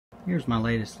Here's my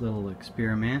latest little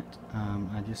experiment.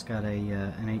 I just got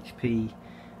an HP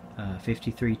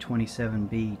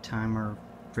 5327B timer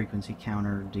frequency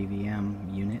counter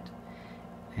DVM unit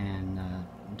and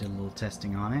did a little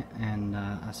testing on it, and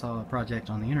I saw a project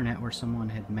on the internet where someone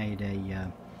had made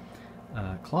a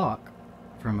clock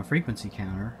from a frequency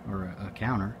counter, or a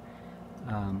counter,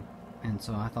 and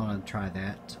so I thought I'd try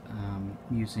that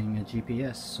using a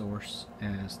GPS source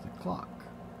as the clock.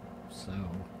 So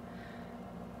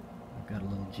I've got a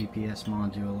little GPS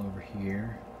module over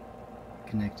here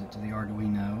connected to the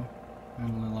Arduino, and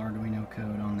a little Arduino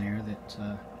code on there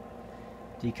that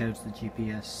decodes the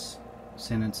GPS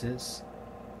sentences,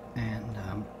 and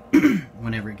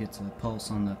whenever it gets a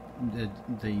pulse on the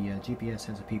GPS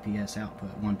has a PPS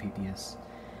output, one PPS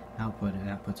output, it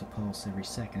outputs a pulse every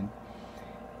second,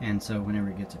 and so whenever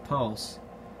it gets a pulse,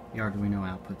 the Arduino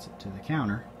outputs it to the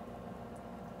counter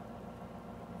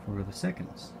for the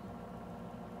seconds,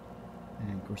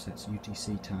 and of course that's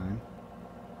UTC time.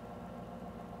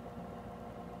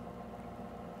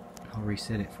 I'll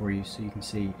reset it for you so you can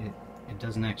see it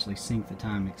doesn't actually sync the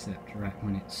time except right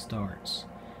when it starts.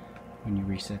 When you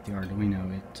reset the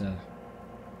Arduino, it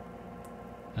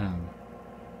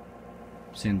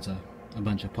sends a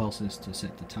bunch of pulses to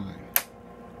set the time.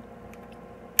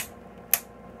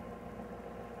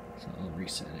 So I'll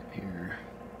reset it here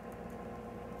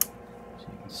so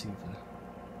you can see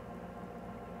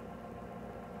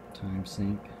the time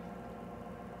sync.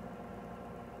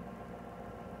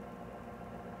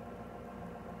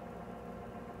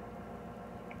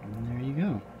 And there you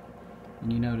go.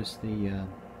 And you notice the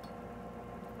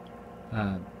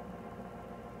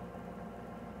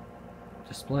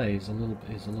display is a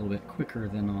little bit quicker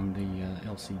than on the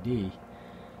LCD.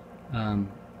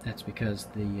 That's because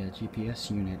the GPS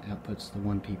unit outputs the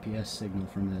 1 PPS signal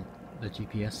from the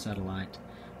GPS satellite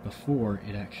before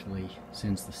it actually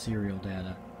sends the serial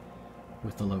data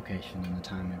with the location and the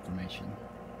time information.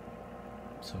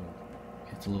 So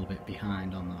it's a little bit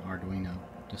behind on the Arduino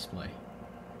display.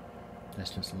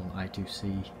 That's just a little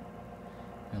I2C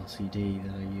LCD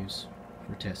that I use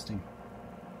for testing.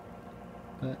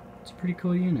 But it's a pretty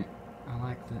cool unit. I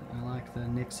like the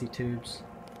Nixie tubes.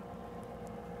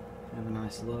 They have a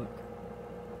nice look.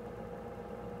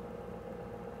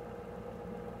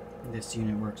 This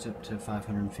unit works up to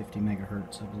 550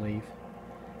 megahertz, I believe.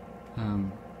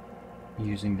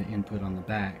 Using the input on the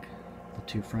back, the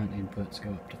two front inputs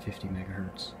go up to 50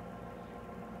 megahertz.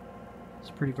 It's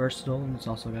pretty versatile, and it's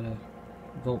also got a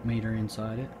voltmeter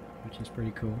inside it, which is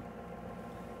pretty cool.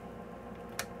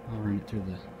 I'll run it through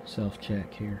the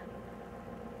self-check here.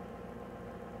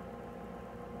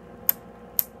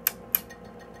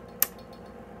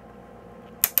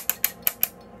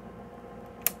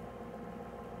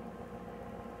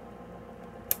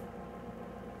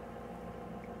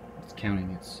 It's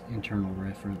counting its internal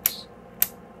reference.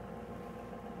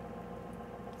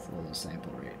 Slow the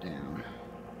sample rate down.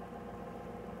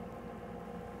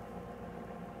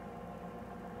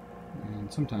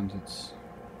 And sometimes it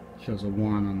shows a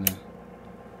 1 on the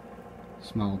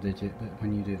small digit, but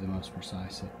when you do the most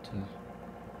precise, it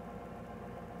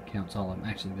counts all of them.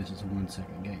 Actually, this is a 1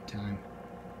 second gate time.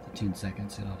 The 10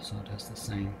 seconds, it also does the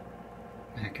same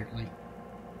accurately.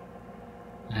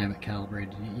 I haven't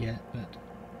calibrated it yet, but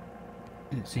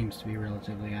it seems to be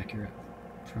relatively accurate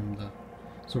from the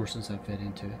sources I've fed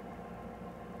into it.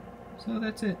 So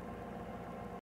that's it.